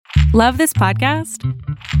Love this podcast?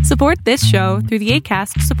 Support this show through the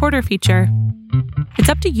Acast supporter feature. It's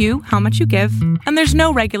up to you how much you give, and there's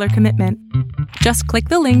no regular commitment. Just click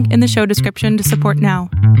the link in the show description to support now.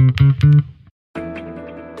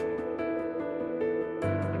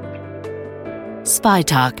 Spy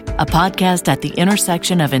Talk, a podcast at the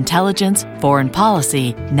intersection of intelligence, foreign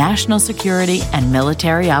policy, national security, and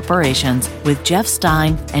military operations with Jeff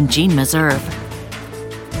Stein and Jeanne Meserve.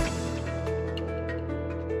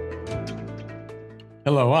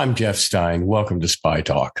 Hello, I'm Jeff Stein. Welcome to Spy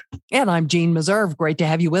Talk. And I'm Jeanne Meserve. Great to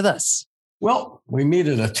have you with us. Well, we meet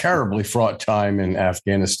at a terribly fraught time in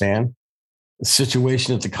Afghanistan. The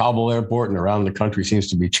situation at the Kabul airport and around the country seems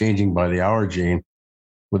to be changing by the hour, Jeanne.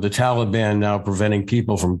 With the Taliban now preventing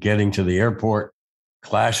people from getting to the airport,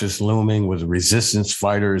 clashes looming with resistance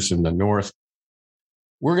fighters in the north.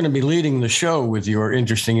 We're going to be leading the show with your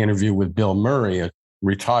interesting interview with Bill Murray, a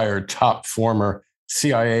retired top former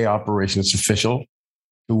CIA operations official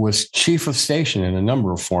who was chief of station in a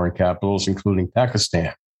number of foreign capitals, including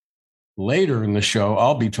Pakistan. Later in the show,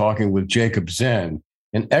 I'll be talking with Jacob Zen,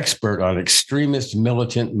 an expert on extremist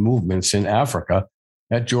militant movements in Africa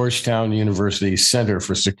at Georgetown University's Center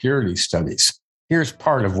for Security Studies. Here's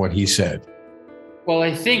part of what he said. Well,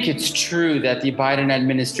 I think it's true that the Biden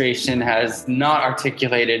administration has not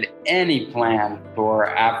articulated any plan for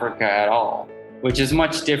Africa at all, which is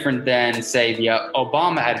much different than, say, the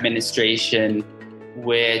Obama administration,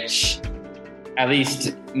 which at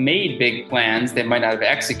least made big plans. They might not have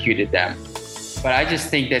executed them. But I just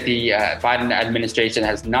think that the Biden administration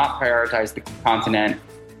has not prioritized the continent.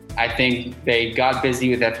 I think they got busy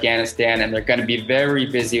with Afghanistan, and they're going to be very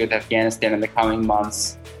busy with Afghanistan in the coming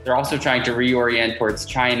months. They're also trying to reorient towards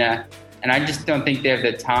China. And I just don't think they have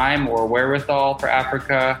the time or wherewithal for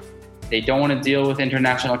Africa. They don't want to deal with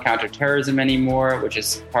international counterterrorism anymore, which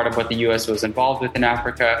is part of what the U.S. was involved with in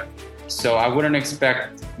Africa. So I wouldn't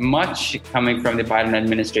expect much coming from the Biden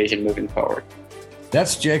administration moving forward.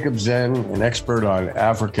 That's Jacob Zen, an expert on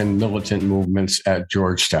African militant movements at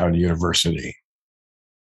Georgetown University.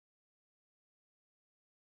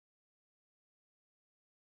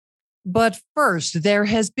 But first, there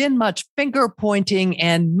has been much finger-pointing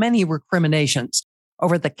and many recriminations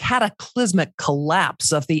over the cataclysmic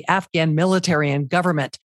collapse of the Afghan military and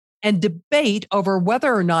government, and debate over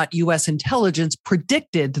whether or not U.S. intelligence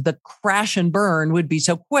predicted the crash and burn would be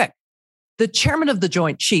so quick. The chairman of the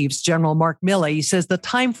Joint Chiefs, General Mark Milley, says the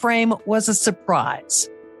time frame was a surprise.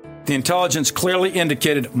 The intelligence clearly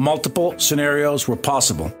indicated multiple scenarios were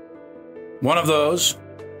possible. One of those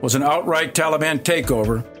was an outright Taliban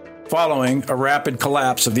takeover following a rapid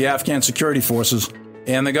collapse of the Afghan security forces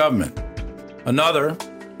and the government. Another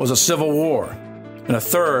was a civil war, and a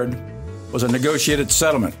third was a negotiated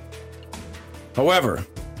settlement. However,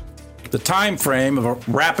 the time frame of a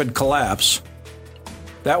rapid collapse,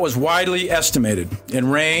 that was widely estimated and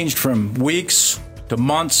ranged from weeks to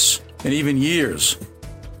months and even years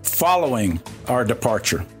following our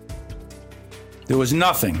departure. There was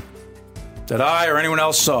nothing that I or anyone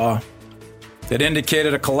else saw that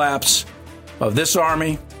indicated a collapse of this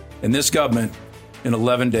army and this government in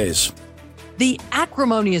 11 days. The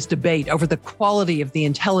acrimonious debate over the quality of the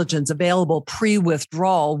intelligence available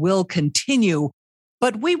pre-withdrawal will continue,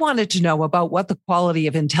 but we wanted to know about what the quality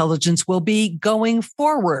of intelligence will be going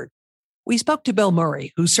forward. We spoke to Bill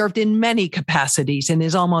Murray, who served in many capacities in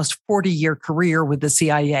his almost 40-year career with the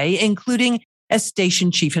CIA, including as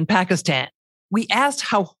station chief in Pakistan. We asked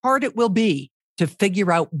how hard it will be to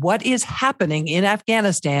figure out what is happening in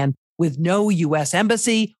Afghanistan with no U.S.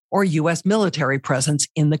 embassy or U.S. military presence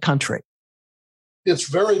in the country. It's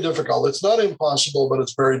very difficult. It's not impossible, but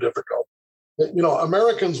it's very difficult. You know,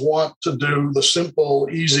 Americans want to do the simple,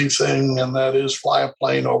 easy thing, and that is fly a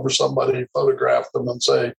plane over somebody, photograph them, and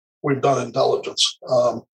say, we've done intelligence.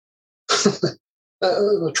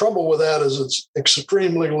 The trouble with that is it's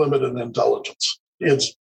extremely limited intelligence.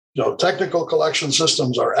 It's, you know, technical collection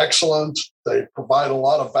systems are excellent. They provide a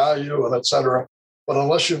lot of value and et cetera. But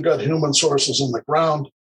unless you've got human sources in the ground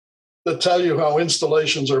that tell you how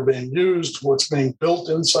installations are being used, what's being built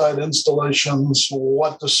inside installations,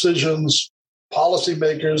 what decisions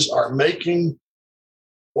policymakers are making,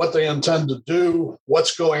 what they intend to do,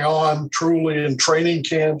 what's going on truly in training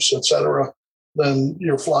camps, et cetera, then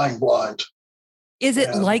you're flying blind. Is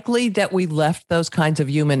it likely that we left those kinds of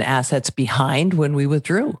human assets behind when we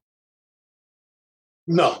withdrew?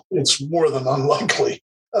 No, it's more than unlikely.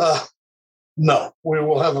 No, we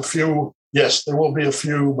will have a few. Yes, there will be a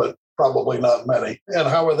few, but probably not many. And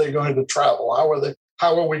how are they going to travel?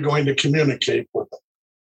 How are we going to communicate with them?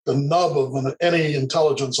 The nub of any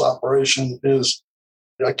intelligence operation is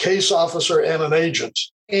a case officer and an agent,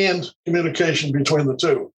 and communication between the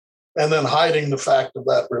two, and then hiding the fact of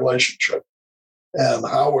that relationship. And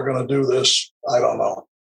how we're going to do this, I don't know.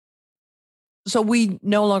 So we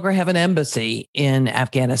no longer have an embassy in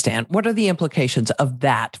Afghanistan. What are the implications of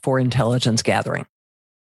that for intelligence gathering?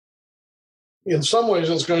 In some ways,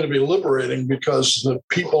 it's going to be liberating because the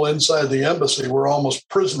people inside the embassy were almost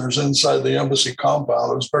prisoners inside the embassy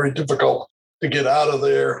compound. It was very difficult to get out of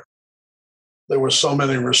there. There were so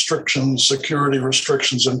many restrictions, security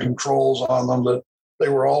restrictions and controls on them that they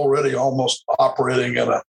were already almost operating in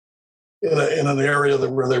an area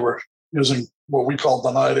where they were using what we call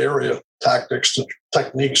denied area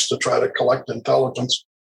techniques to try to collect intelligence.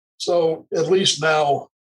 So at least now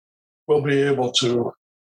we'll be able to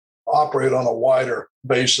operate on a wider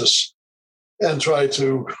basis and try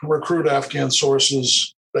to recruit Afghan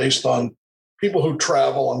sources based on people who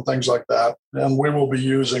travel and things like that. And we will be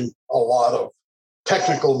using a lot of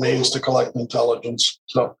technical means to collect intelligence.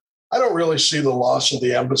 So I don't really see the loss of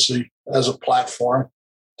the embassy as a platform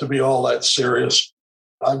to be all that serious.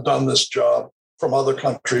 I've done this job from other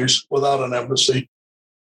countries without an embassy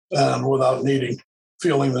and without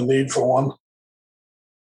feeling the need for one.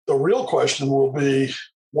 The real question will be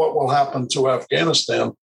what will happen to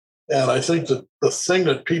Afghanistan. And I think that the thing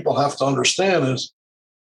that people have to understand is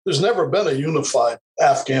there's never been a unified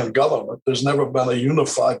Afghan government. There's never been a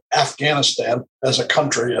unified Afghanistan as a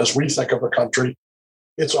country, as we think of a country.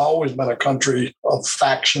 It's always been a country of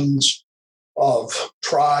factions, of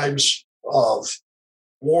tribes, of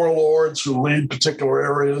warlords who lead particular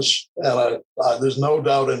areas. And there's no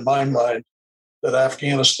doubt in my mind that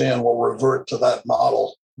Afghanistan will revert to that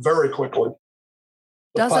model very quickly.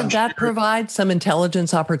 Doesn't that provide some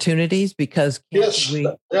intelligence opportunities? Because that's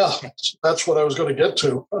what I was going to get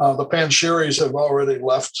to. The Panshiris have already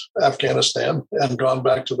left Afghanistan and gone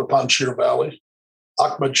back to the Panjshir Valley.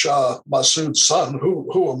 Ahmad Shah Massoud's son,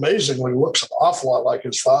 who amazingly looks an awful lot like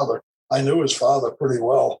his father. I knew his father pretty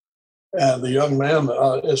well. And the young man,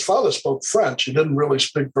 his father spoke French. He didn't really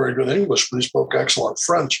speak very good English, but he spoke excellent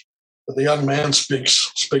French. But the young man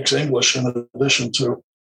speaks English in addition to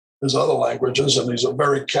his other languages, and he's a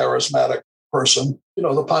very charismatic person. The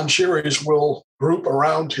Panshiris will group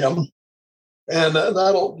around him, and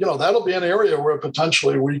that'll be an area where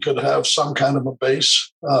potentially we could have some kind of a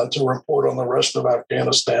base to report on the rest of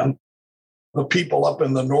Afghanistan. The people up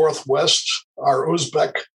in the northwest are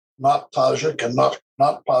Uzbek, not Tajik, and not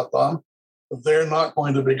Pathan. They're not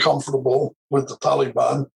going to be comfortable with the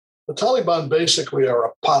Taliban. The Taliban basically are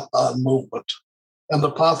a Pathan movement. And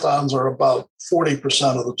the Pathans are about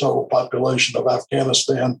 40% of the total population of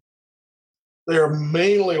Afghanistan. They are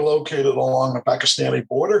mainly located along the Pakistani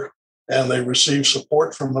border, and they receive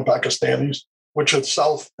support from the Pakistanis, which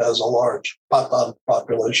itself has a large Pathan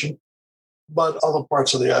population. But other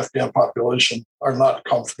parts of the Afghan population are not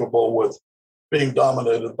comfortable with being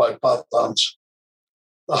dominated by Pathans.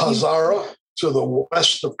 The Hazara to the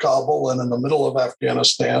west of Kabul and in the middle of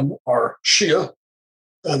Afghanistan are Shia,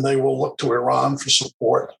 and they will look to Iran for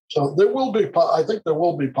support. So I think there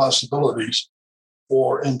will be possibilities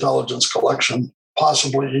for intelligence collection,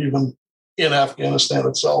 possibly even in Afghanistan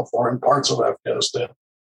itself or in parts of Afghanistan.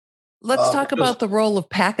 Let's talk about the role of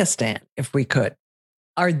Pakistan, if we could.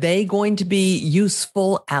 Are they going to be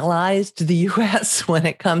useful allies to the U.S. when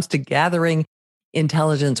it comes to gathering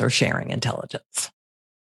intelligence or sharing intelligence?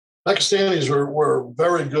 Pakistanis were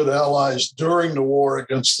very good allies during the war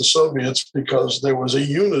against the Soviets because there was a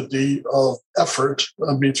unity of effort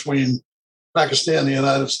between Pakistan, the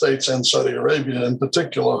United States, and Saudi Arabia in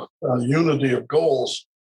particular, unity of goals.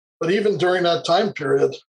 But even during that time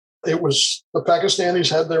period, the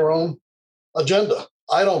Pakistanis had their own agenda.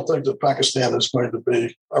 I don't think that Pakistan is going to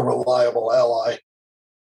be a reliable ally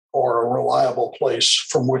or a reliable place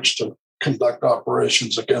from which to conduct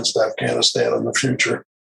operations against Afghanistan in the future.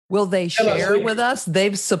 Will they share with us?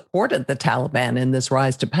 They've supported the Taliban in this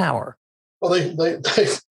rise to power. Well,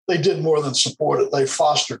 they did more than support it. They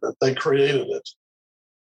fostered it. They created it.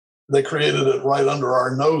 They created it right under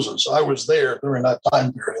our noses. I was there during that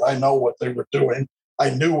time period. I know what they were doing. I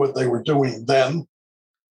knew what they were doing then.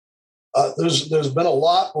 There's been a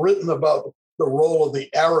lot written about the role of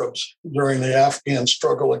the Arabs during the Afghan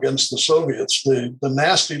struggle against the Soviets. The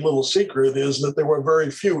nasty little secret is that there were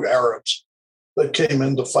very few Arabs that came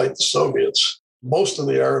in to fight the Soviets. Most of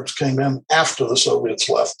the Arabs came in after the Soviets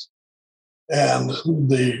left. And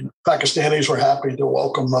the Pakistanis were happy to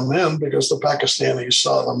welcome them in because the Pakistanis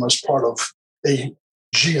saw them as part of a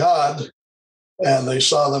jihad, and they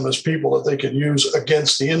saw them as people that they could use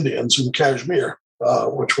against the Indians in Kashmir,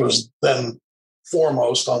 which was then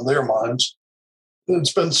foremost on their minds.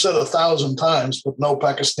 it's been said 1,000 times, but no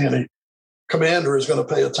Pakistani commander is going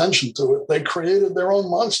to pay attention to it. They created their own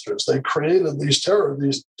monsters. They created these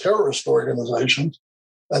terrorist organizations,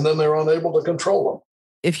 and then they're unable to control them.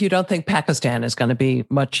 If you don't think Pakistan is going to be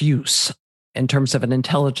much use in terms of an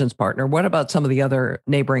intelligence partner, what about some of the other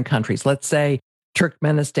neighboring countries? Let's say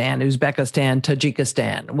Turkmenistan, Uzbekistan,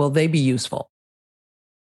 Tajikistan. Will they be useful?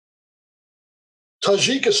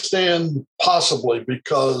 Tajikistan, possibly,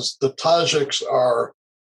 because the Tajiks are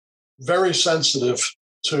very sensitive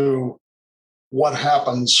to what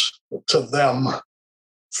happens to them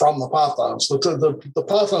from the Pathans. The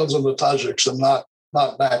Pathans and the Tajiks are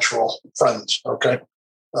not natural friends, okay?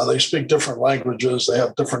 They speak different languages, they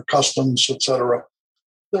have different customs, etc.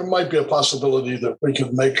 There might be a possibility that we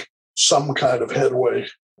could make some kind of headway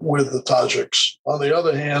with the Tajiks. On the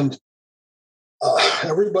other hand,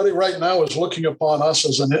 everybody right now is looking upon us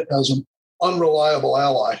as an unreliable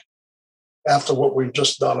ally after what we've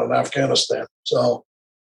just done in Afghanistan. So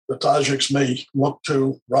the Tajiks may look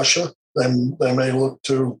to Russia. They may look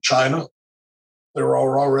to China. There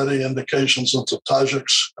are already indications that the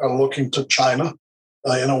Tajiks are looking to China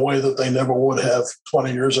in a way that they never would have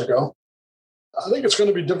 20 years ago. I think it's going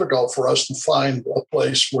to be difficult for us to find a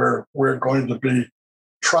place where we're going to be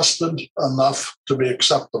trusted enough to be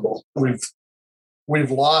acceptable.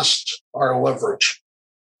 We've lost our leverage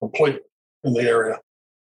completely in the area.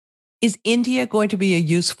 Is India going to be a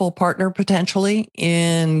useful partner potentially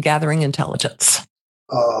in gathering intelligence?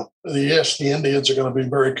 Yes, the Indians are going to be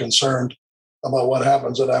very concerned about what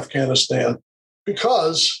happens in Afghanistan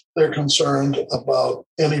because they're concerned about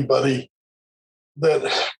anybody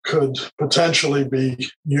that could potentially be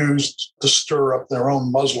used to stir up their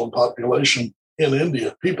own Muslim population in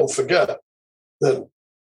India. People forget that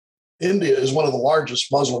India is one of the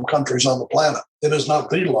largest Muslim countries on the planet. It is not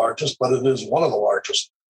the largest, but it is one of the largest.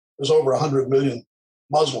 There's over 100 million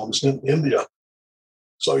Muslims in India.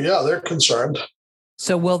 So, yeah, they're concerned.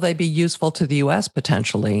 So will they be useful to the U.S.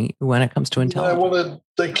 potentially when it comes to intelligence? Well,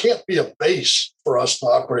 they can't be a base for us to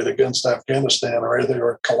operate against Afghanistan or anything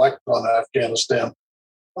or collect on Afghanistan.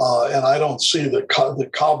 And I don't see the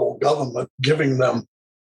Kabul government giving them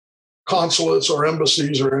consulates or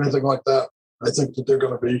embassies or anything like that. I think that they're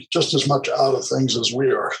going to be just as much out of things as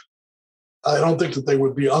we are. I don't think that they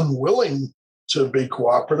would be unwilling to be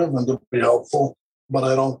cooperative and to be helpful, but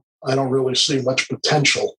I don't really see much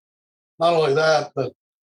potential. Not only that, but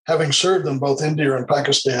having served in both India and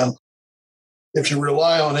Pakistan, if you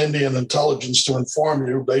rely on Indian intelligence to inform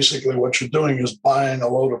you, basically what you're doing is buying a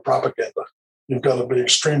load of propaganda. You've got to be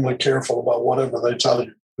extremely careful about whatever they tell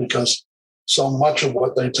you, because so much of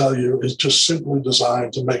what they tell you is just simply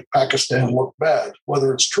designed to make Pakistan look bad.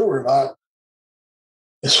 Whether it's true or not,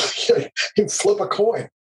 you flip a coin.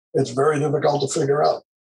 It's very difficult to figure out.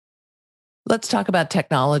 Let's talk about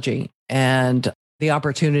technology and the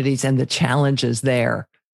opportunities and the challenges there.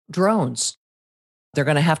 Drones. They're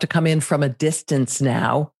going to have to come in from a distance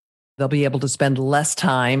now. They'll be able to spend less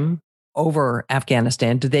time over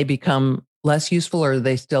Afghanistan. Do they become less useful, or are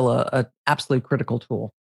they still a absolutely critical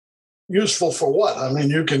tool? Useful for what? I mean,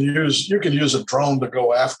 you can use a drone to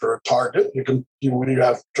go after a target. When you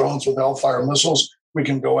have drones with Hellfire missiles, we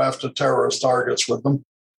can go after terrorist targets with them.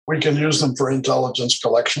 We can use them for intelligence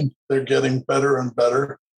collection. They're getting better and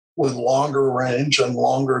better with longer range and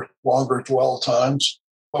longer dwell times.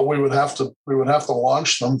 But we would have to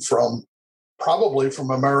launch them probably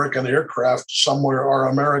from American aircraft somewhere, or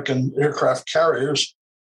American aircraft carriers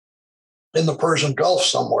in the Persian Gulf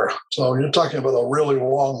somewhere. So you're talking about a really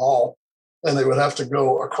long haul, and they would have to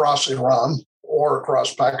go across Iran or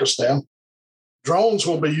across Pakistan. Drones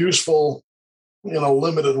will be useful in a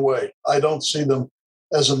limited way. I don't see them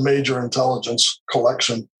as a major intelligence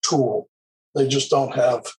collection tool. They just don't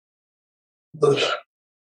have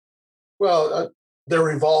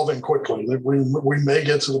they're evolving quickly. We may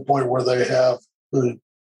get to the point where they have the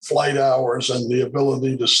flight hours and the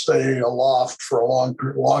ability to stay aloft for a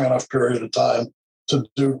long enough period of time to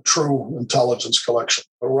do true intelligence collection.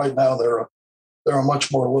 But right now, they're a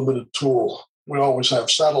much more limited tool. We always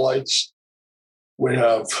have satellites. We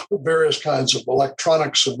have various kinds of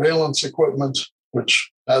electronic surveillance equipment,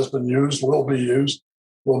 which has been used, will be used,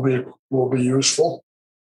 will be useful.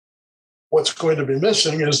 What's going to be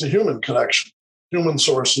missing is the human connection, human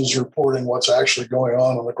sources reporting what's actually going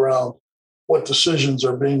on the ground, what decisions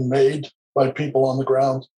are being made by people on the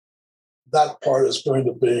ground. That part is going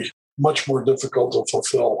to be much more difficult to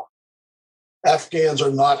fulfill. Afghans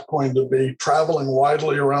are not going to be traveling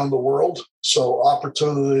widely around the world, so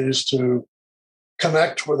opportunities to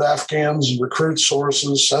connect with Afghans, recruit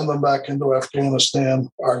sources, send them back into Afghanistan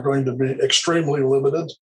are going to be extremely limited.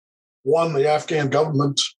 one, the Afghan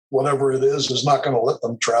government, whatever it is not going to let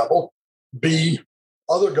them travel. B,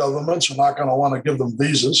 other governments are not going to want to give them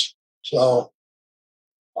visas. So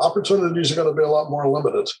opportunities are going to be a lot more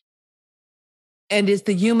limited. And is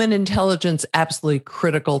the human intelligence absolutely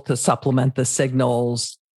critical to supplement the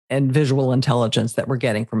signals and visual intelligence that we're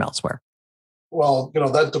getting from elsewhere? Well,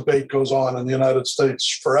 that debate goes on in the United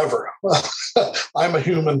States forever. I'm a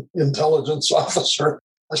human intelligence officer.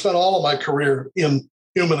 I spent all of my career in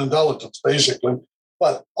human intelligence, basically,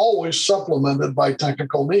 but always supplemented by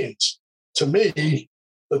technical means. To me,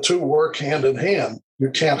 the two work hand in hand. You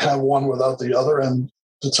can't have one without the other, and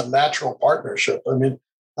it's a natural partnership. I mean,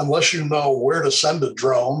 unless you know where to send a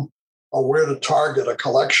drone or where to target a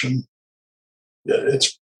collection,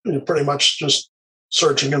 it's pretty much just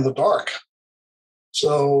searching in the dark.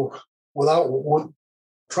 So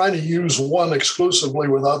trying to use one exclusively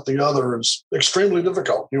without the other is extremely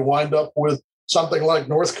difficult. You wind up with something like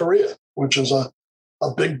North Korea, which is a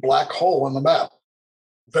big black hole in the map.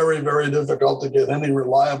 Very, very difficult to get any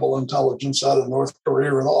reliable intelligence out of North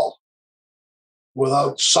Korea at all.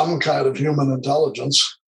 Without some kind of human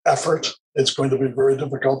intelligence effort, it's going to be very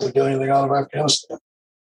difficult to get anything out of Afghanistan.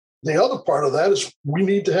 The other part of that is we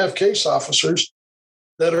need to have case officers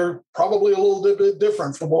that are probably a little bit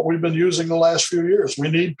different from what we've been using the last few years. We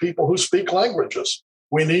need people who speak languages.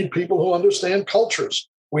 We need people who understand cultures.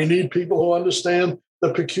 We need people who understand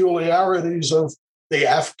the peculiarities of the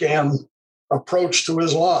Afghan approach to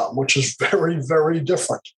Islam, which is very, very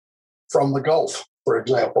different from the Gulf, for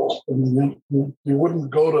example. I mean, you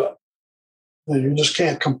wouldn't you just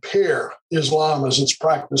can't compare Islam as it's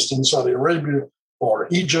practiced in Saudi Arabia or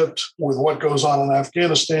Egypt with what goes on in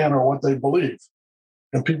Afghanistan or what they believe.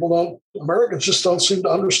 And Americans just don't seem to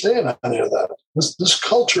understand any of that. This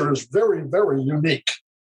culture is very, very unique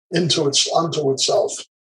unto itself.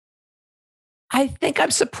 I think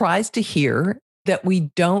I'm surprised to hear that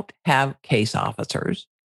we don't have case officers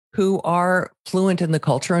who are fluent in the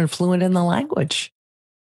culture and fluent in the language.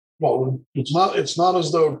 Well, it's not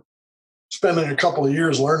as though spending a couple of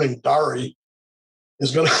years learning Dari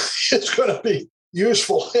it's going to be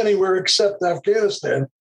useful anywhere except Afghanistan.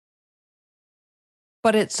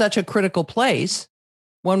 But it's such a critical place,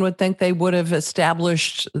 one would think they would have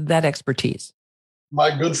established that expertise.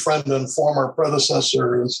 My good friend and former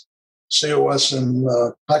predecessor is COS in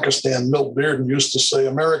Pakistan, Milt Bearden, used to say,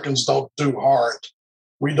 Americans don't do hard.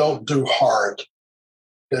 We don't do hard.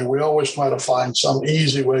 Okay, we always try to find some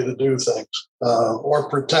easy way to do things or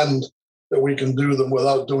pretend that we can do them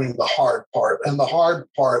without doing the hard part. And the hard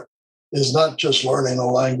part is not just learning a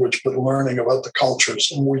language, but learning about the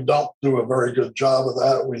cultures. And we don't do a very good job of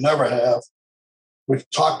that. We never have. We've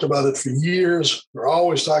talked about it for years. We're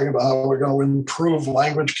always talking about how we're going to improve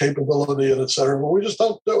language capability and et cetera, but we just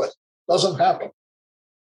don't do it. It doesn't happen.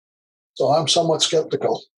 So I'm somewhat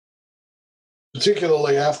skeptical,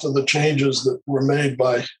 particularly after the changes that were made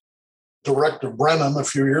by Director Brennan a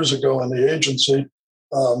few years ago in the agency.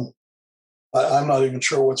 I'm not even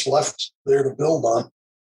sure what's left there to build on.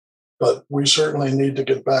 But we certainly need to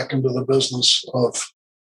get back into the business of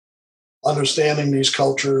understanding these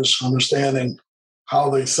cultures, understanding how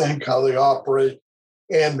they think, how they operate,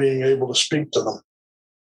 and being able to speak to them.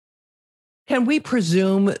 Can we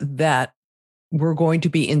presume that we're going to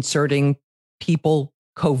be inserting people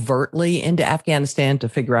covertly into Afghanistan to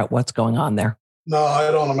figure out what's going on there? No, I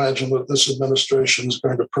don't imagine that this administration is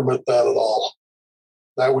going to permit that at all.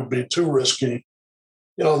 That would be too risky.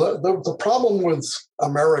 You know, the problem with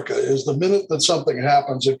America is the minute that something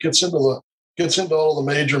happens, it gets into all the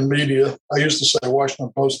major media. I used to say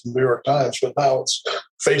Washington Post and New York Times, but now it's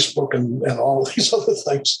Facebook and all of these other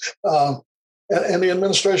things. And the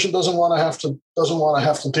administration doesn't want to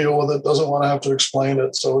have to deal with it, doesn't want to have to explain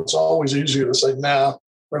it. So it's always easier to say, "Nah,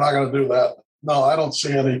 we're not going to do that." No, I don't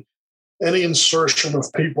see any insertion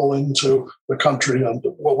of people into the country and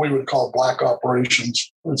what we would call black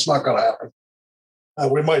operations. It's not going to happen.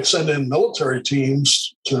 We might send in military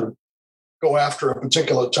teams to go after a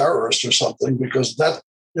particular terrorist or something, because that,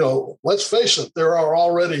 let's face it, there are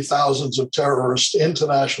already thousands of terrorists,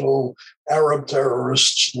 international Arab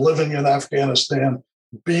terrorists living in Afghanistan,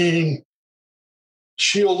 being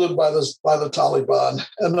shielded by the Taliban.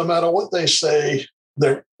 And no matter what they say,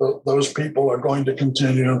 those people are going to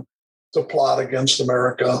continue to plot against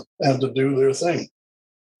America and to do their thing.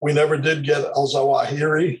 We never did get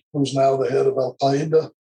al-Zawahiri, who's now the head of al-Qaeda,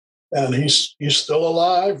 and he's still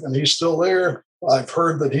alive and he's still there. I've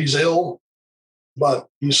heard that he's ill, but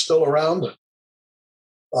he's still around.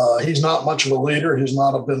 He's not much of a leader. He's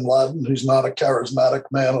not a bin Laden. He's not a charismatic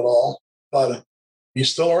man at all, but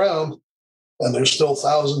he's still around. And there's still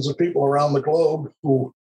thousands of people around the globe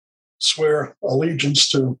who swear allegiance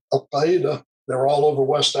to Al Qaeda. They're all over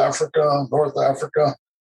West Africa, North Africa,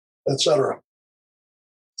 etc.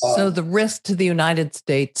 So the risk to the United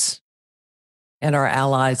States and our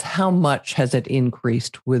allies, how much has it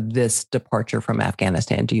increased with this departure from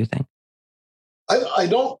Afghanistan, do you think? I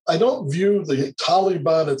don't view the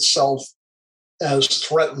Taliban itself as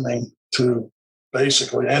threatening to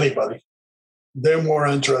basically anybody. They're more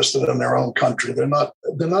interested in their own country. They're not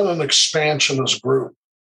an expansionist group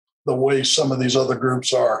the way some of these other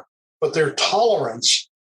groups are. But their tolerance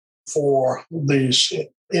for these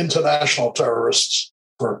international terrorists,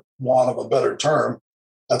 for want of a better term,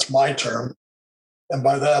 that's my term, and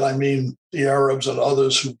by that I mean the Arabs and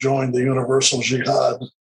others who joined the Universal Jihad,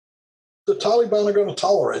 the Taliban are going to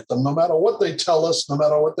tolerate them. No matter what they tell us, no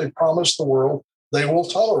matter what they promise the world, they will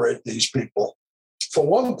tolerate these people. For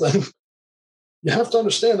one thing, you have to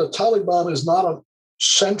understand the Taliban is not a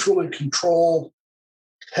centrally controlled,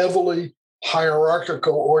 heavily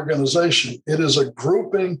hierarchical organization. It is a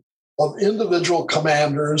grouping of individual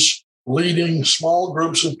commanders leading small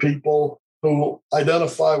groups of people who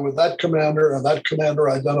identify with that commander, and that commander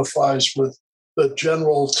identifies with the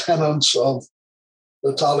general tenets of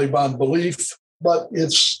the Taliban belief. But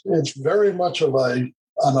it's very much of an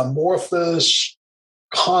amorphous,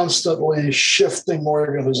 constantly shifting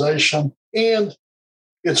organization, and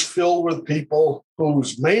it's filled with people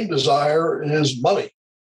whose main desire is money.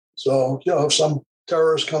 So, if some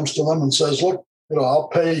terrorist comes to them and says, look, I'll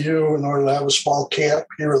pay you in order to have a small camp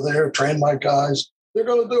here or there, train my guys, they're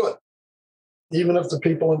going to do it. Even if the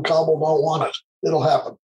people in Kabul don't want it, it'll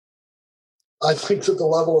happen. I think that the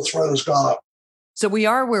level of threat has gone up. So we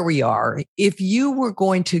are where we are. If you were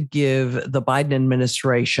going to give the Biden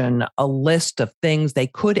administration a list of things they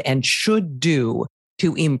could and should do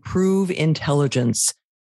to improve intelligence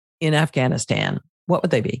in Afghanistan, what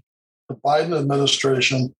would they be? The Biden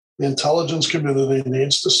administration, the intelligence community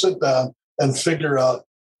needs to sit down and figure out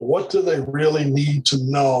what do they really need to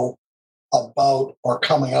know about or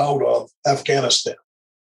coming out of Afghanistan.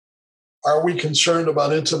 Are we concerned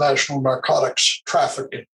about international narcotics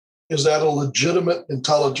trafficking? Is that a legitimate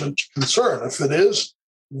intelligence concern? If it is,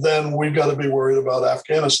 then we've got to be worried about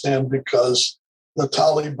Afghanistan because the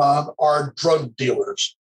Taliban are drug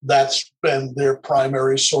dealers. That's been their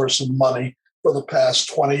primary source of money for the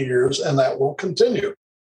past 20 years, and that will continue.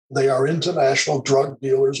 They are international drug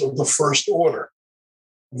dealers of the first order.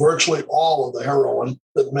 Virtually all of the heroin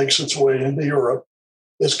that makes its way into Europe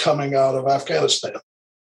is coming out of Afghanistan.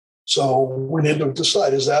 So we need to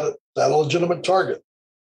decide, is that a legitimate target?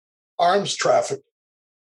 Arms trafficking.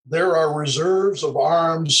 There are reserves of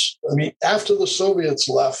arms. After the Soviets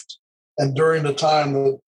left and during the time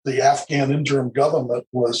that the Afghan interim government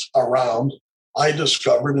was around, I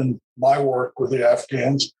discovered in my work with the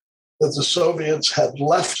Afghans that the Soviets had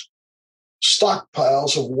left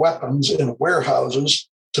stockpiles of weapons in warehouses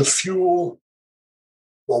to fuel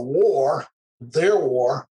the war, their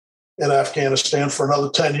war in Afghanistan for another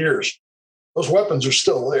 10 years. Those weapons are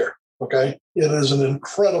still there, okay? It is an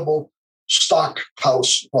incredible stock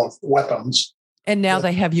house of weapons. And now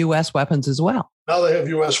they have U.S. weapons as well. Now they have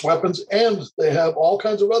U.S. weapons, and they have all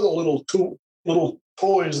kinds of other little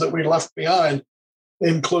toys that we left behind,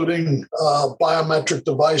 including biometric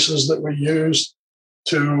devices that we use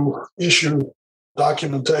to issue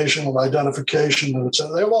documentation and identification. And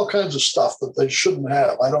they have all kinds of stuff that they shouldn't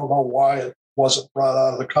have. I don't know why it wasn't brought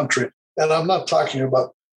out of the country. And I'm not talking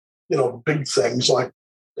about, big things like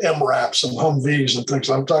MRAPs and Humvees and things.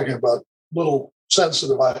 I'm talking about little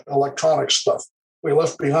sensitive electronic stuff. We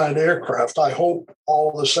left behind aircraft. I hope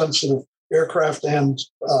all of the sensitive aircraft and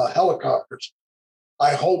helicopters.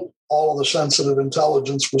 I hope all of the sensitive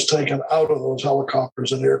intelligence was taken out of those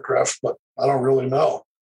helicopters and aircraft, but I don't really know.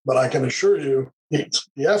 But I can assure you,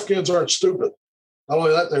 the Afghans aren't stupid. Not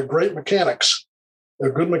only that, they're great mechanics.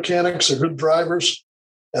 They're good mechanics, they're good drivers,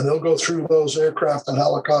 and they'll go through those aircraft and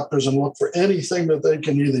helicopters and look for anything that they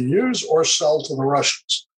can either use or sell to the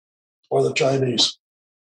Russians or the Chinese.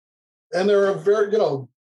 And there are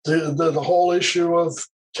the whole issue of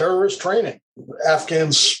terrorist training.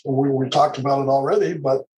 Afghans, we talked about it already,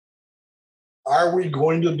 but are we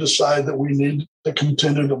going to decide that we need to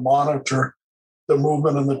continue to monitor the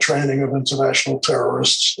movement and the training of international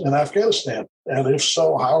terrorists in Afghanistan? And if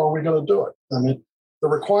so, how are we going to do it? The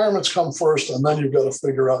requirements come first, and then you've got to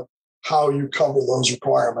figure out how you cover those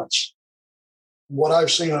requirements. What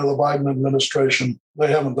I've seen of the Biden administration, they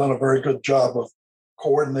haven't done a very good job of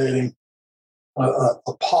coordinating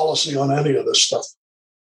a policy on any of this stuff.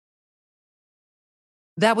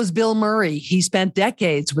 That was Bill Murray. He spent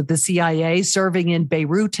decades with the CIA, serving in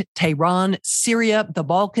Beirut, Tehran, Syria, the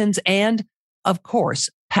Balkans, and, of course,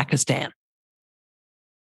 Pakistan.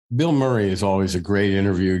 Bill Murray is always a great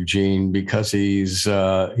interview, Gene, because he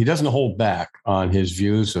doesn't hold back on his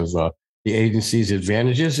views of the agency's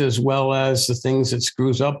advantages as well as the things it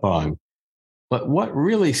screws up on. But what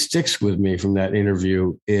really sticks with me from that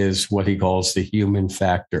interview is what he calls the human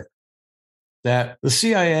factor. That the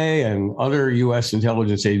CIA and other U.S.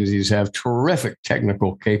 intelligence agencies have terrific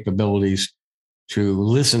technical capabilities to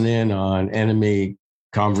listen in on enemy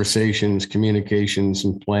conversations, communications,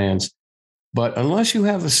 and plans. But unless you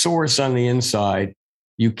have a source on the inside,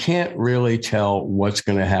 you can't really tell what's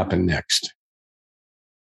going to happen next.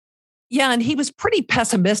 Yeah, and he was pretty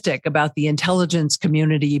pessimistic about the intelligence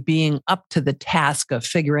community being up to the task of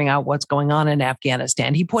figuring out what's going on in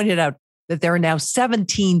Afghanistan. He pointed out that there are now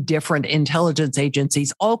 17 different intelligence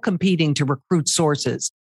agencies, all competing to recruit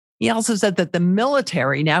sources. He also said that the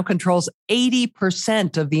military now controls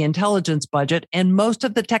 80% of the intelligence budget and most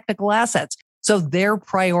of the technical assets. So their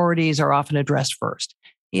priorities are often addressed first.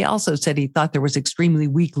 He also said he thought there was extremely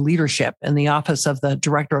weak leadership in the office of the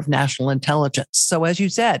Director of National Intelligence. So as you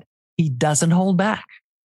said, he doesn't hold back.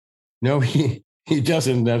 No, he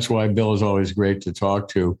doesn't. That's why Bill is always great to talk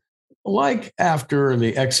to. Like after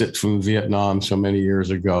the exit from Vietnam so many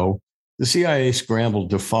years ago, the CIA scrambled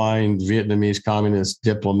to find Vietnamese communist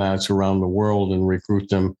diplomats around the world and recruit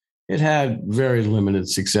them. It had very limited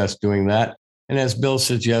success doing that. And as Bill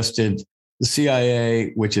suggested, the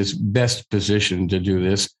CIA, which is best positioned to do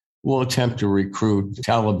this, will attempt to recruit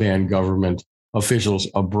Taliban government officials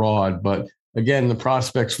abroad. But again, the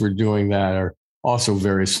prospects for doing that are also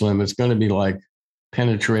very slim. It's going to be like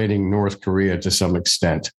penetrating North Korea to some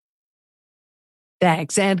extent.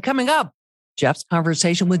 Thanks. And coming up, Jeff's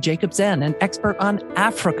conversation with Jacob Zen, an expert on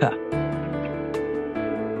Africa.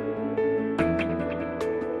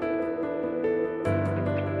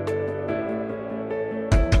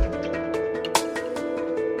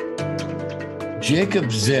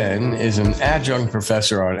 Jacob Zen is an adjunct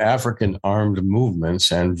professor on African armed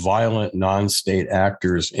movements and violent non-state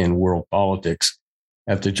actors in world politics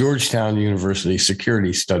at the Georgetown University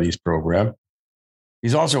Security Studies program.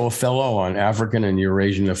 He's also a fellow on African and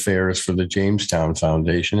Eurasian affairs for the Jamestown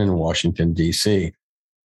Foundation in Washington, D.C.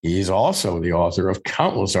 He's also the author of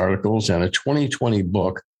countless articles and a 2020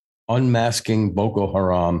 book, Unmasking Boko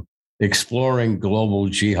Haram, Exploring Global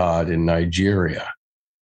Jihad in Nigeria.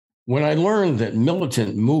 When I learned that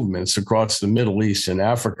militant movements across the Middle East and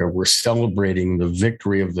Africa were celebrating the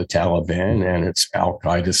victory of the Taliban and its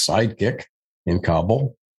al-Qaeda sidekick in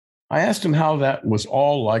Kabul, I asked him how that was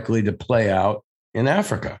all likely to play out in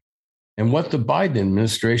Africa and what the Biden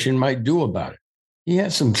administration might do about it. He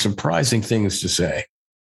had some surprising things to say.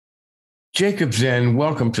 Jacob Zen,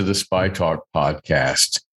 welcome to the Spy Talk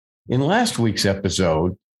podcast. In last week's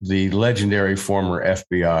episode, the legendary former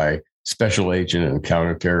FBI special agent and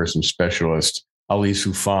counterterrorism specialist Ali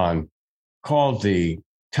Soufan called the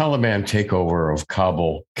Taliban takeover of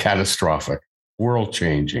Kabul catastrophic,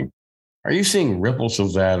 world-changing. Are you seeing ripples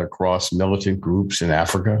of that across militant groups in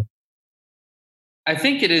Africa? I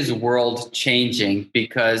think it is world-changing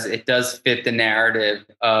because it does fit the narrative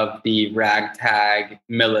of the ragtag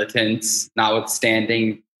militants,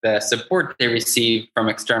 notwithstanding the support they receive from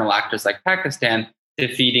external actors like Pakistan,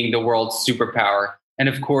 defeating the world's superpower. And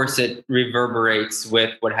of course, it reverberates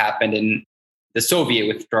with what happened in the Soviet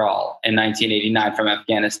withdrawal in 1989 from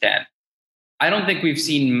Afghanistan. I don't think we've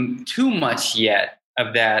seen too much yet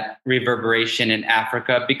of that reverberation in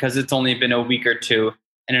Africa because it's only been a week or two,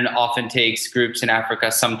 and it often takes groups in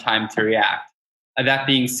Africa some time to react. That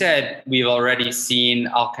being said, we've already seen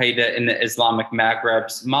al-Qaeda in the Islamic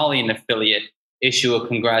Maghreb's Malian affiliate issue a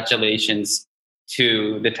congratulations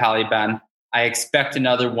to the Taliban. I expect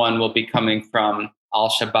another one will be coming from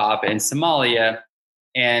al-Shabaab in Somalia.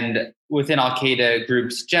 And within al-Qaeda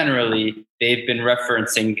groups generally, they've been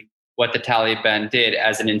referencing what the Taliban did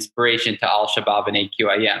as an inspiration to al-Shabaab and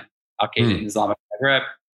AQIM, al-Qaeda in Islamic Maghreb.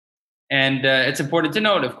 And it's important to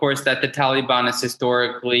note, of course, that the Taliban is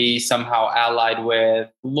historically somehow allied with,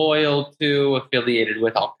 loyal to, affiliated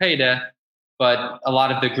with al-Qaeda. But a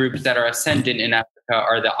lot of the groups that are ascendant in Africa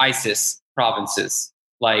are the ISIS provinces,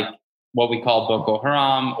 like what we call Boko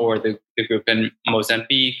Haram, or the group in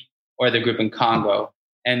Mozambique, or the group in Congo.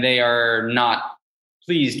 And they are not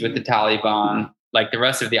pleased with the Taliban, like the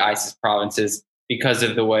rest of the ISIS provinces, because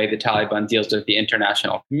of the way the Taliban deals with the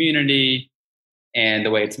international community and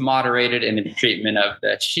the way it's moderated in the treatment of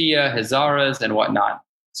the Shia, Hazaras, and whatnot.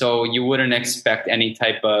 So you wouldn't expect any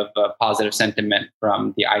type of positive sentiment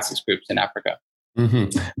from the ISIS groups in Africa.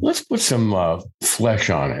 Mm-hmm. Let's put some flesh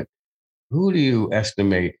on it. Who do you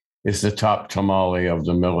estimate is the top tamale of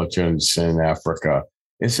the militants in Africa?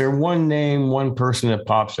 Is there one name, one person that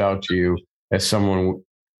pops out to you as someone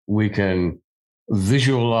we can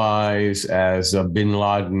visualize as a bin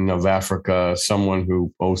Laden of Africa, someone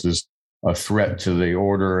who poses a threat to the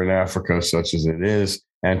order in Africa, such as it is,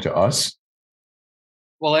 and to us?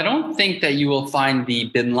 Well, I don't think that you will find the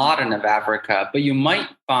bin Laden of Africa, but you might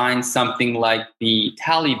find something like the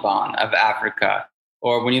Taliban of Africa.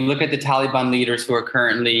 Or when you look at the Taliban leaders who are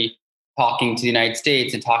currently talking to the United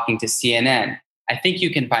States and talking to CNN, I think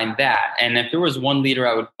you can find that. And if there was one leader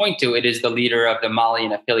I would point to, it is the leader of the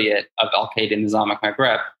Malian affiliate of Al-Qaeda in Islamic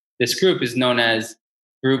Maghreb. This group is known as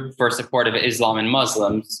Group for Support of Islam and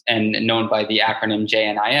Muslims, and known by the acronym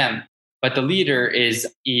JNIM. But the leader is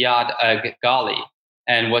Iyad Ghali.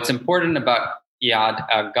 And what's important about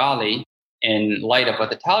Iyad Ghali, in light of what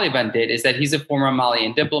the Taliban did, is that he's a former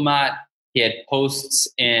Malian diplomat. He had posts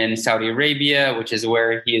in Saudi Arabia, which is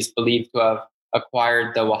where he is believed to have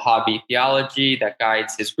acquired the Wahhabi theology that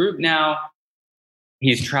guides his group now.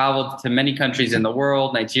 He's traveled to many countries in the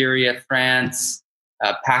world, Nigeria, France,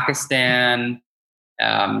 Pakistan,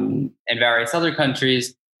 and various other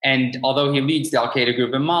countries. And although he leads the Al-Qaeda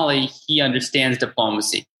group in Mali, he understands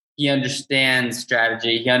diplomacy. He understands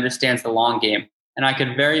strategy. He understands the long game. And I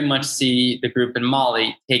could very much see the group in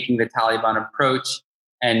Mali taking the Taliban approach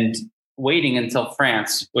and waiting until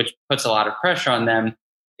France, which puts a lot of pressure on them,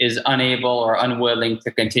 is unable or unwilling to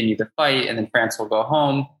continue the fight. And then France will go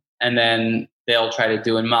home. And then they'll try to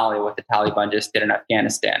do in Mali what the Taliban just did in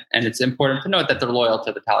Afghanistan. And it's important to note that they're loyal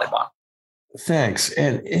to the Taliban. Thanks.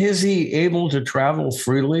 And is he able to travel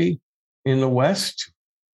freely in the West?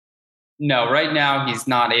 No, right now he's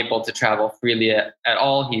not able to travel freely at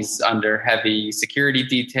all. He's under heavy security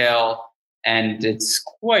detail. And it's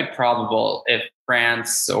quite probable if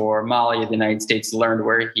France or Mali or the United States learned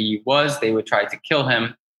where he was, they would try to kill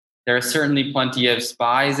him. There are certainly plenty of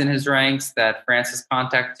spies in his ranks that France has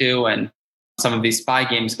contact to, and some of these spy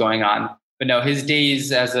games going on. But no, his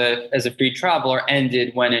days as a free traveler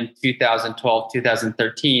ended when in 2012,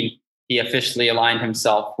 2013, he officially aligned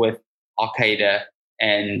himself with Al-Qaeda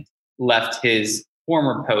and left his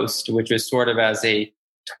former post, which was sort of as a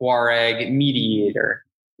Tuareg mediator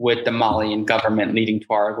with the Malian government leading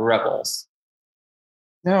Tuareg rebels.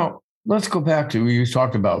 Now, let's go back to, you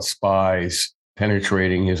talked about spies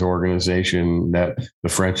penetrating his organization, that the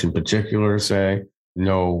French in particular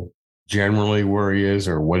know generally where he is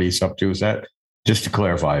or what he's up to. Is that, just to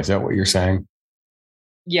clarify, is that what you're saying?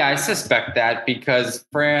 Yeah, I suspect that because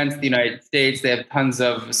France, the United States, they have tons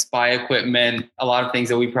of spy equipment, a lot of things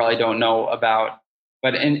that we probably don't know about.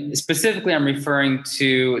 But specifically, I'm referring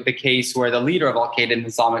to the case where the leader of Al-Qaeda in the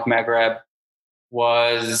Islamic Maghreb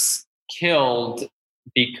was killed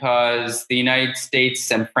because the United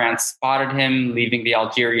States and France spotted him leaving the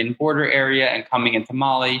Algerian border area and coming into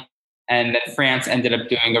Mali. And then France ended up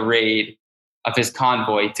doing a raid of his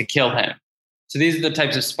convoy to kill him. So these are the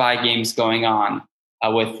types of spy games going on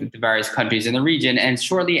with the various countries in the region. And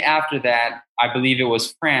shortly after that, I believe it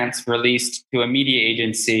was France released to a media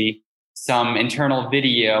agency some internal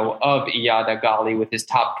video of Iyad Ghali with his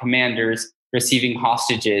top commanders receiving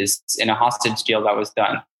hostages in a hostage deal that was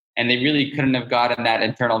done. And they really couldn't have gotten that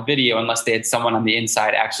internal video unless they had someone on the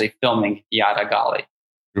inside actually filming Iyad Ghali.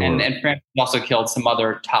 Sure. And France also killed some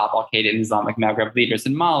other top Al-Qaeda and Islamic Maghreb leaders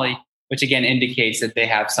in Mali, which again indicates that they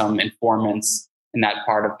have some informants in that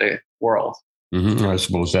part of the world. Mm-hmm. I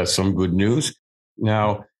suppose that's some good news.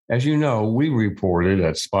 Now, as you know, we reported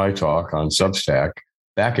at Spy Talk on Substack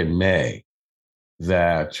back in May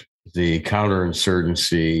that the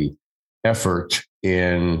counterinsurgency effort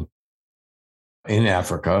in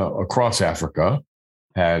Africa, across Africa,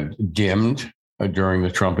 had dimmed during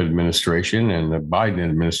the Trump administration, and the Biden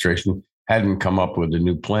administration hadn't come up with a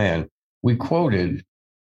new plan. We quoted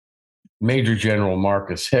Major General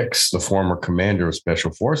Marcus Hicks, the former commander of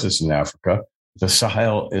Special Forces in Africa. The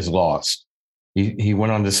Sahel is lost. He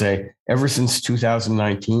went on to say, ever since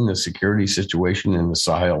 2019, the security situation in the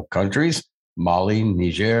Sahel countries, Mali,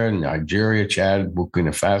 Niger, Nigeria, Chad,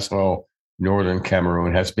 Burkina Faso, Northern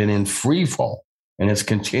Cameroon, has been in free fall, and it's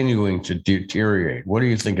continuing to deteriorate. What do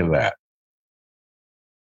you think of that?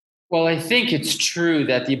 Well, I think it's true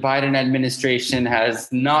that the Biden administration has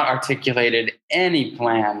not articulated any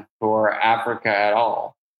plan for Africa at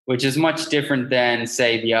all, which is much different than,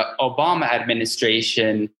 say, the Obama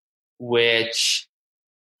administration, which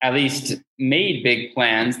at least made big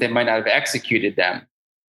plans. They might not have executed them.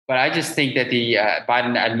 But I just think that the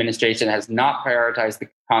Biden administration has not prioritized the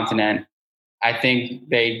continent. I think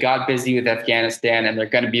they got busy with Afghanistan, and they're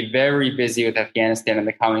going to be very busy with Afghanistan in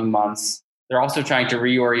the coming months. They're also trying to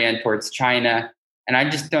reorient towards China. And I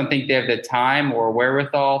just don't think they have the time or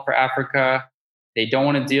wherewithal for Africa. They don't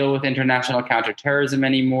want to deal with international counterterrorism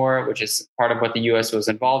anymore, which is part of what the U.S. was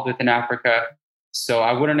involved with in Africa. So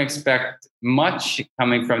I wouldn't expect much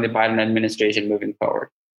coming from the Biden administration moving forward.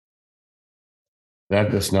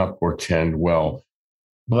 That does not portend well.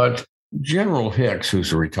 But General Hicks,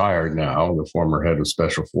 who's retired now, the former head of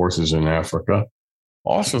special forces in Africa,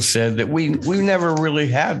 also said that we never really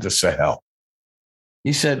had the Sahel.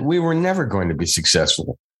 He said we were never going to be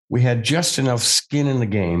successful. We had just enough skin in the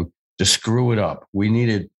game to screw it up. We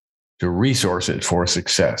needed to resource it for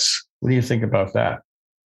success. What do you think about that?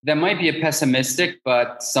 That might be a pessimistic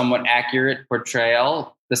but somewhat accurate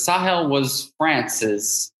portrayal. The Sahel was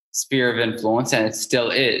France's sphere of influence, and it still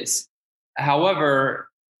is. However,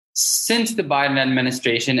 since the Biden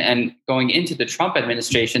administration and going into the Trump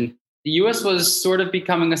administration, the U.S. was sort of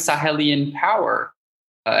becoming a Sahelian power,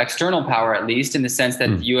 external power at least, in the sense that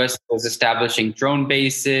the U.S. was establishing drone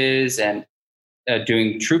bases and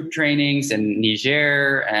doing troop trainings in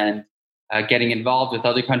Niger and getting involved with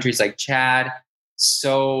other countries like Chad.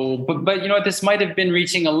 So, but you know, this might have been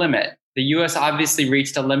reaching a limit. The U.S. obviously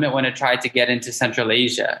reached a limit when it tried to get into Central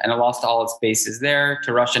Asia, and it lost all its bases there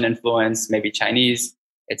to Russian influence, maybe Chinese.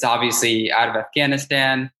 It's obviously out of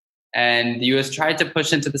Afghanistan, and the U.S. tried to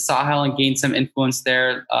push into the Sahel and gain some influence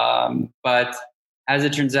there. But as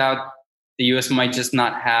it turns out, the U.S. might just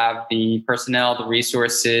not have the personnel, the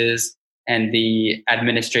resources, and the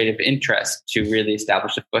administrative interest to really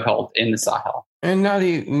establish a foothold in the Sahel. And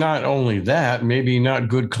not only that, maybe not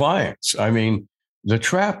good clients. I mean, the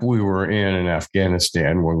trap we were in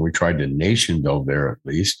Afghanistan when we tried to nation build there, at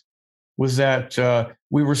least, was that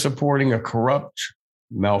we were supporting a corrupt,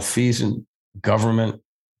 malfeasant government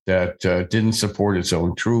that didn't support its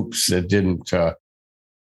own troops, that didn't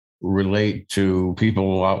relate to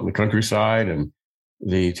people out in the countryside, and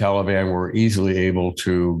the Taliban were easily able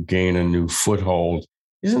to gain a new foothold.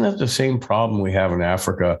 Isn't that the same problem we have in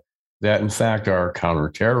Africa? That, in fact, our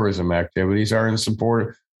counterterrorism activities are in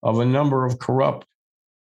support of a number of corrupt,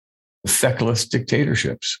 feckless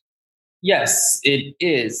dictatorships. Yes, it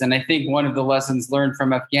is. And I think one of the lessons learned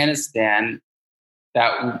from Afghanistan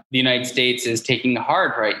that the United States is taking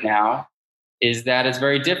hard right now is that it's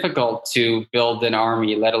very difficult to build an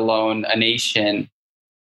army, let alone a nation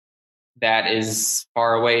that is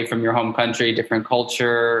far away from your home country, different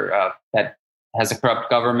culture, that has a corrupt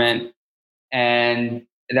government. And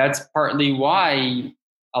that's partly why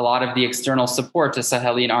a lot of the external support to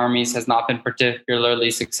Sahelian armies has not been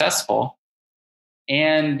particularly successful,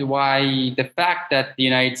 and why the fact that the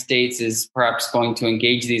United States is perhaps going to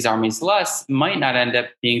engage these armies less might not end up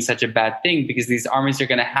being such a bad thing, because these armies are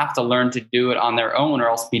going to have to learn to do it on their own or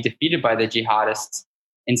else be defeated by the jihadists,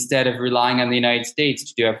 instead of relying on the United States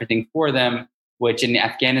to do everything for them, which in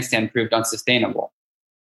Afghanistan proved unsustainable.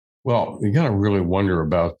 Well, you got to really wonder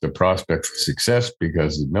about the prospect for success,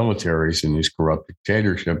 because the militaries in these corrupt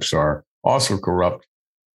dictatorships are also corrupt.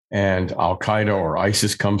 And Al-Qaeda or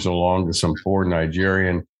ISIS comes along to some poor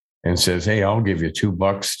Nigerian and says, hey, I'll give you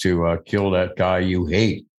 $2 to kill that guy you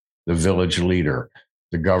hate, the village leader,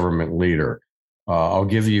 the government leader. I'll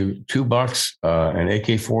give you $2, an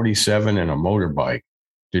AK-47 and a motorbike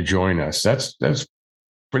to join us. That's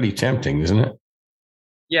pretty tempting, isn't it?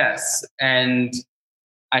 Yes. And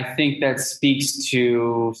I think that speaks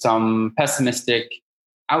to some pessimistic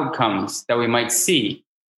outcomes that we might see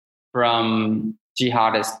from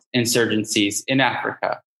jihadist insurgencies in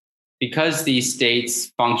Africa. Because these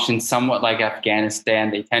states function somewhat like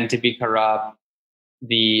Afghanistan, they tend to be corrupt.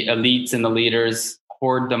 The elites and the leaders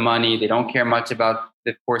hoard the money. They don't care much about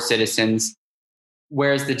the poor citizens.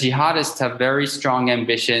 Whereas the jihadists have very strong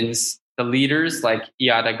ambitions. The leaders, like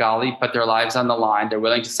Iyad Agali, put their lives on the line. They're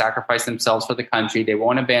willing to sacrifice themselves for the country. They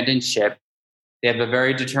won't abandon ship. They have a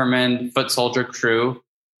very determined foot soldier crew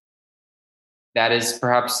that is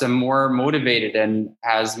perhaps more motivated and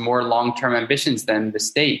has more long-term ambitions than the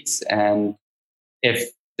states. And if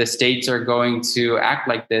the states are going to act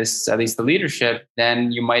like this, at least the leadership,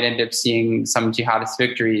 then you might end up seeing some jihadist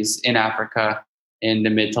victories in Africa in the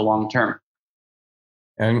mid to long term.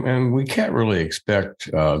 And we can't really expect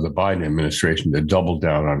the Biden administration to double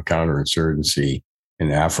down on counterinsurgency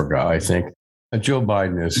in Africa. I think Joe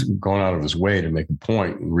Biden has gone out of his way to make a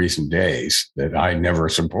point in recent days that I never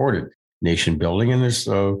supported nation building. And there's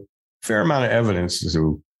a fair amount of evidence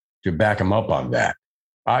to back him up on that.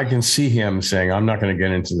 I can see him saying, I'm not going to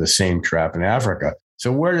get into the same trap in Africa.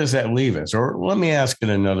 So where does that leave us? Or let me ask it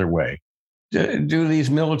another way. Do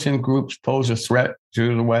these militant groups pose a threat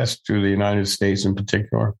to the West, to the United States in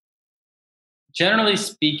particular? Generally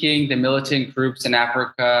speaking, the militant groups in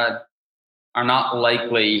Africa are not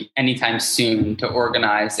likely anytime soon to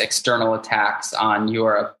organize external attacks on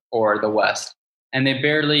Europe or the West. and they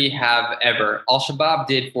barely have ever. Al-Shabaab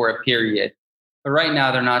did for a period, but right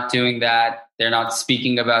now they're not doing that. They're not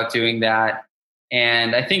speaking about doing that.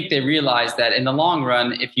 And I think they realize that in the long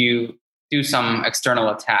run, if you do some external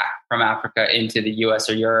attack from Africa into the US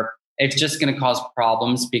or Europe, it's just going to cause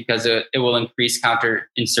problems because it will increase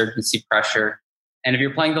counterinsurgency pressure. And if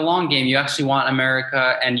you're playing the long game, you actually want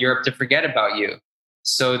America and Europe to forget about you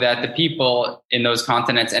so that the people in those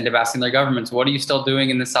continents end up asking their governments, what are you still doing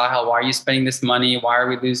in the Sahel? Why are you spending this money? Why are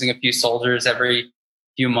we losing a few soldiers every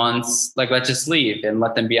few months? Like, let's just leave and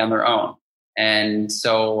let them be on their own. And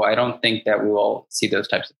so I don't think that we will see those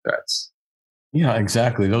types of threats. Yeah,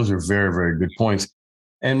 exactly. Those are very, very good points.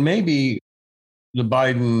 And maybe the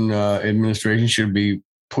Biden administration should be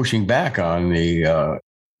pushing back on the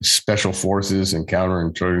special forces and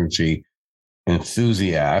counterinsurgency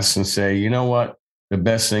enthusiasts and say, you know what? The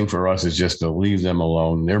best thing for us is just to leave them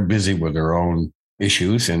alone. They're busy with their own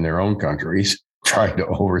issues in their own countries, trying to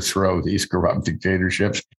overthrow these corrupt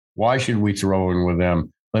dictatorships. Why should we throw in with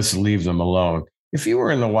them? Let's leave them alone. If you were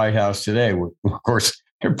in the White House today, of course,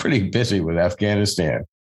 they're pretty busy with Afghanistan.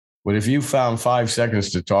 But if you found 5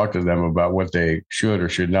 seconds to talk to them about what they should or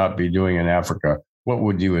should not be doing in Africa, what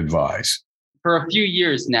would you advise? For a few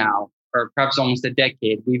years now, or perhaps almost a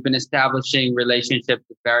decade, we've been establishing relationships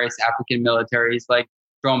with various African militaries like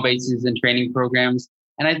drone bases and training programs.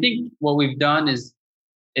 And I think what we've done is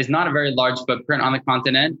not a very large footprint on the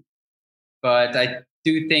continent, but I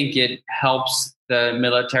do think it helps the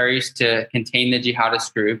militaries to contain the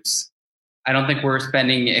jihadist groups. I don't think we're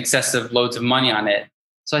spending excessive loads of money on it.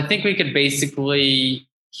 So I think we could basically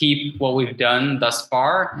keep what we've done thus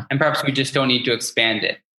far, and perhaps we just don't need to expand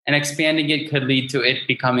it. And expanding it could lead to it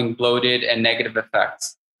becoming bloated and negative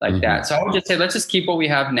effects like that. So I would just say, let's just keep what we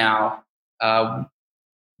have now.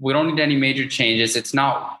 We don't need any major changes. It's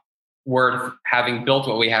not worth having built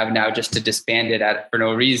what we have now just to disband it for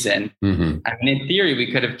no reason. I mean, in theory,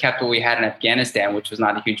 we could have kept what we had in Afghanistan, which was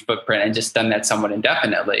not a huge footprint, and just done that somewhat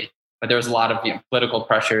indefinitely. But there was a lot of political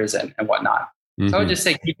pressures and whatnot. So I would just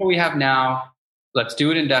say, keep what we have now. Let's do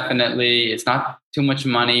it indefinitely. It's not too much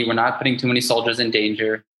money. We're not putting too many soldiers in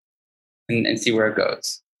danger, and see where it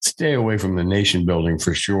goes. Stay away from the nation building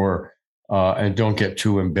for sure. And don't get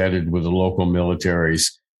too embedded with the local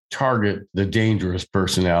militaries. Target the dangerous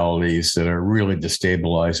personalities that are really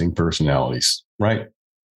destabilizing personalities, right?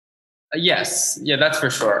 Yes. Yeah, that's for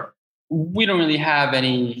sure. We don't really have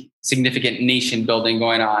any significant nation building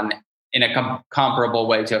going on in a comparable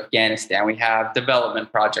way to Afghanistan. We have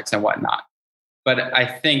development projects and whatnot. But I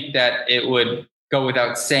think that it would go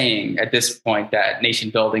without saying at this point that nation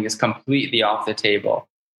building is completely off the table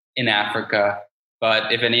in Africa.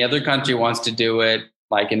 But if any other country wants to do it,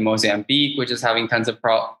 like in Mozambique, which is having tons of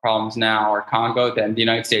problems now, or Congo, then the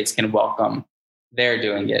United States can welcome their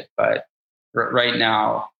doing it. But right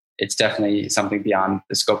now, it's definitely something beyond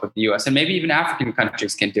the scope of the US. And maybe even African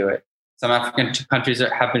countries can do it. Some African countries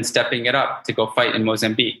have been stepping it up to go fight in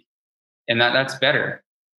Mozambique. And that's better.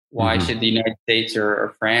 Why should the United States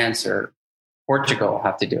or France or Portugal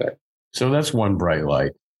have to do it? So that's one bright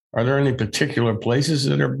light. Are there any particular places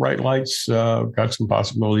that are bright lights? Got some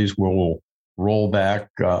possibilities where we'll roll back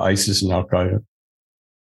ISIS and Al-Qaeda?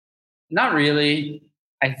 Not really.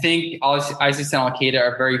 I think ISIS and Al-Qaeda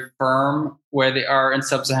are very firm where they are in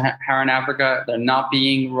sub-Saharan Africa. They're not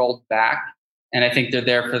being rolled back. And I think they're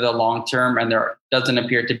there for the long term. And there doesn't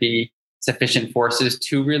appear to be sufficient forces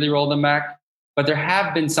to really roll them back. But there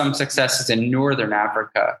have been some successes in Northern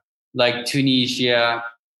Africa, like Tunisia,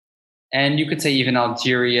 and you could say even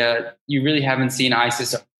Algeria. You really haven't seen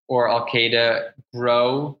ISIS or Al-Qaeda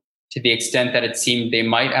grow to the extent that it seemed they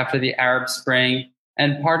might after the Arab Spring.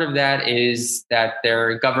 And part of that is that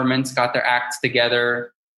their governments got their acts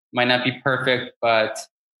together. Might not be perfect, but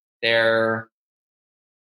they're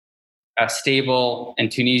stable. In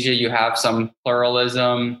Tunisia, you have some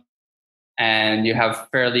pluralism and you have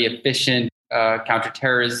fairly efficient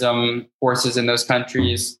counterterrorism forces in those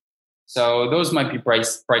countries. So those might be bright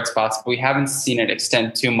spots, but we haven't seen it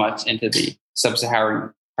extend too much into the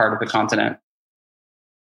sub-Saharan part of the continent.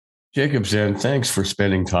 Jacob Zen, thanks for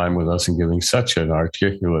spending time with us and giving such an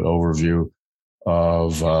articulate overview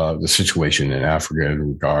of the situation in Africa in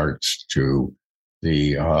regards to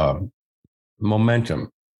the momentum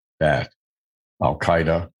that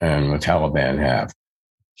Al-Qaeda and the Taliban have.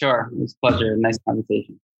 Sure. It was a pleasure. Nice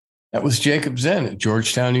conversation. That was Jacob Zen at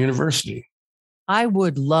Georgetown University. I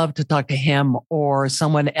would love to talk to him or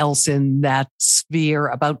someone else in that sphere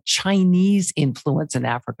about Chinese influence in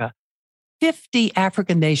Africa. 50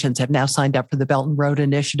 African nations have now signed up for the Belt and Road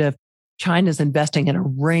Initiative. China's investing in a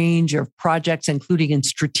range of projects, including in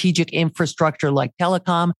strategic infrastructure like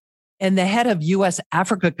telecom. And the head of U.S.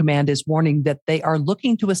 Africa Command is warning that they are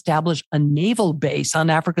looking to establish a naval base on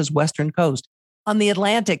Africa's western coast, on the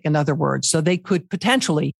Atlantic, in other words, so they could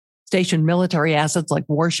potentially station military assets like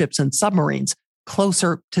warships and submarines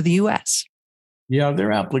closer to the U.S. Yeah,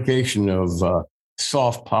 their application of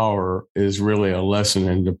soft power is really a lesson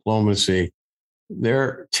in diplomacy.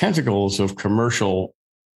 Their tentacles of commercial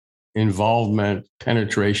involvement,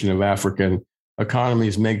 penetration of African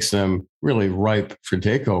economies makes them really ripe for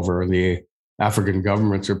takeover. The African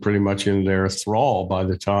governments are pretty much in their thrall by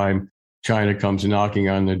the time China comes knocking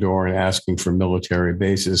on the door and asking for military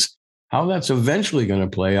bases. How that's eventually going to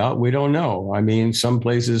play out, we don't know. I mean, some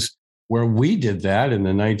places where we did that in the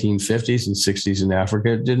 1950s and 60s in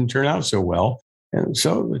Africa, it didn't turn out so well. And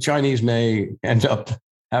so the Chinese may end up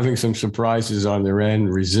having some surprises on their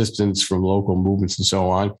end, resistance from local movements and so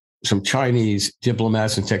on. Some Chinese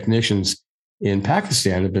diplomats and technicians in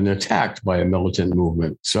Pakistan have been attacked by a militant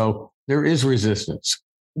movement. So there is resistance.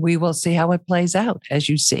 We will see how it plays out, as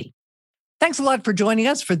you see. Thanks a lot for joining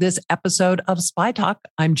us for this episode of Spy Talk.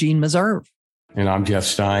 I'm Jean Meserve. And I'm Jeff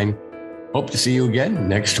Stein. Hope to see you again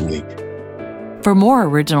next week. For more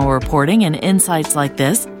original reporting and insights like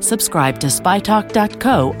this, subscribe to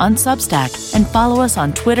spytalk.co on Substack and follow us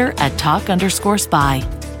on Twitter at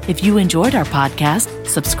 @talk_spy. If you enjoyed our podcast,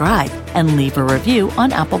 subscribe and leave a review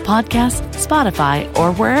on Apple Podcasts, Spotify,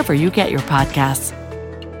 or wherever you get your podcasts.